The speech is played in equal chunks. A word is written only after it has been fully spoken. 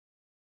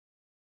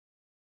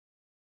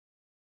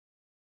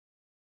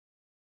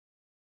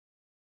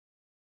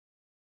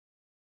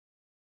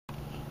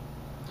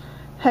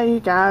Hey you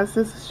guys,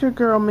 this is your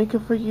girl Mika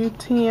for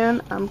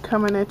U10. I'm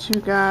coming at you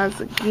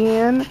guys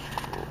again.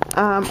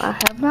 I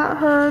have not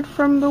heard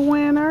from the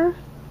winner,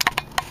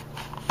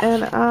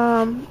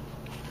 and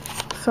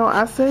so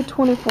I said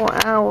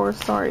 24 hours.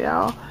 Sorry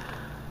y'all,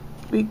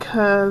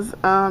 because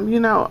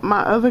you know, my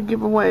other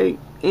giveaway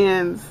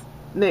ends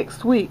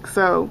next week,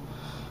 so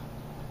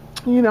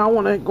you know, I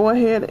want to go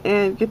ahead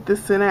and get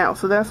this sent out.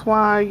 So that's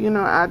why, you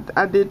know,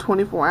 I did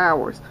 24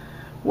 hours.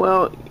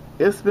 Well,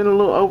 it's been a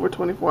little over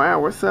 24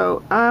 hours,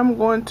 so I'm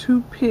going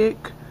to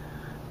pick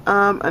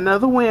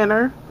another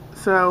winner.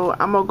 So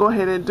I'm gonna go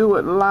ahead and do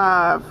it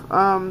live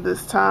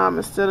this time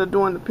instead of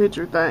doing the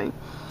picture thing.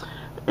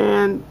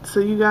 And so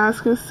you guys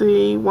can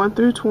see 1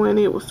 through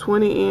 20. It was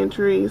 20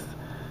 entries.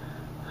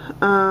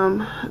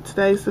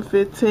 Today's the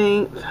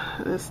 15th.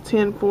 It's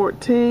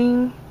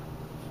 10/14,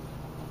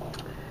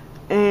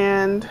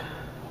 and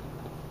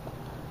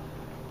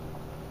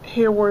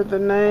here were the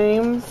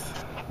names.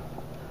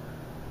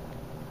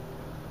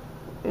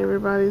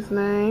 Everybody's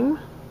name,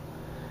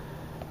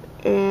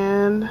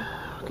 and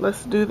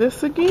let's do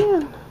this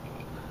again.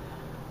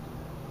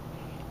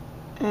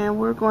 And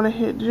we're going to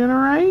hit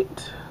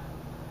generate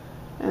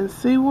and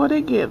see what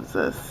it gives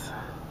us.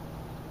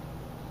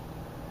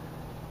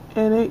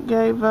 And it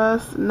gave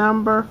us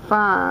number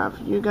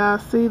 5. You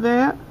guys see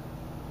that?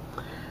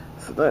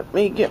 So let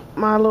me get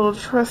my little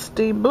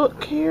trusty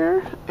book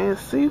here and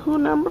see who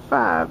number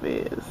 5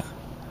 is.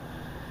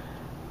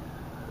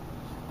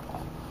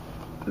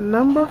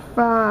 Number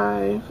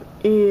 5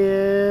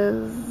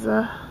 is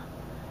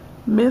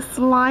Miss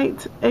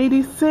Light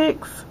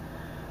 86.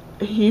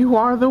 You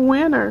are the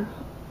winner.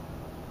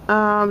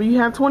 You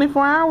have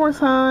 24 hours,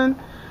 hon,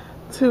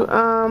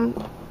 to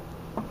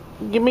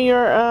give me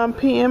your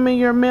PM me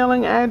your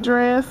mailing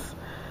address,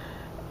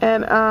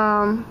 and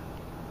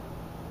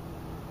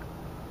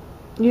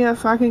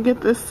yes, I can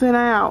get this sent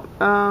out.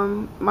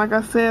 Like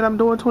I said, I'm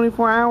doing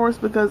 24 hours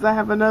because I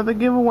have another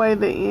giveaway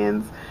that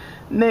ends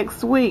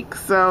next week.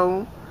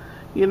 So,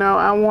 you know,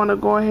 I want to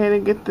go ahead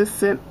and get this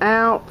sent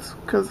out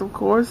because, of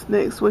course,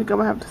 next week I'm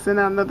going to have to send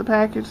out another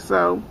package.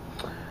 So,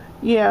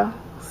 yeah.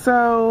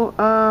 So,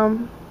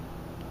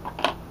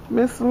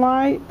 Miss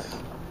Light,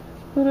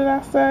 who did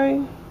I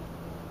say?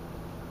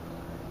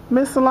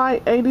 Miss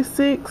Light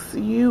 86,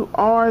 you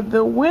are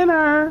the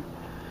winner.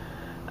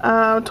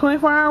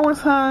 24 hours,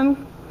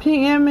 hon.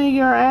 PM me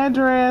your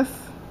address,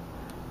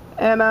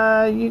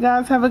 and you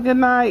guys have a good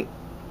night.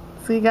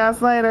 See you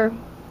guys later.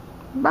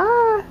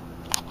 Bye.